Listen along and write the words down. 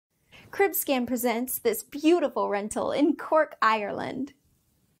Cribscan presents this beautiful rental in Cork, Ireland.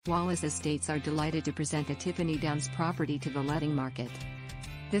 Wallace Estates are delighted to present the Tiffany Downs property to the letting market.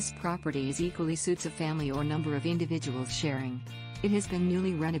 This property is equally suits a family or number of individuals sharing. It has been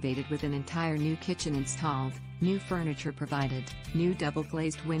newly renovated with an entire new kitchen installed, new furniture provided, new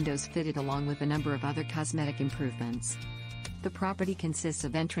double-glazed windows fitted along with a number of other cosmetic improvements. The property consists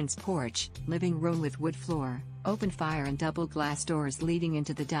of entrance porch, living room with wood floor, open fire and double glass doors leading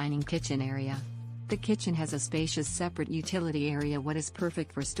into the dining kitchen area. The kitchen has a spacious separate utility area what is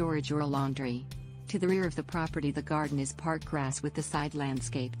perfect for storage or a laundry. To the rear of the property the garden is park grass with the side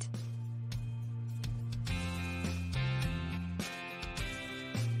landscaped.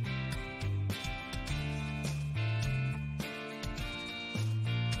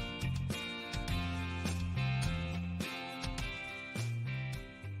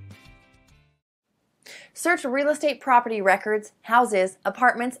 Search real estate property records, houses,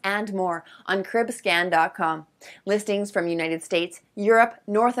 apartments, and more on cribscan.com. Listings from United States, Europe,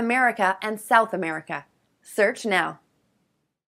 North America, and South America. Search now.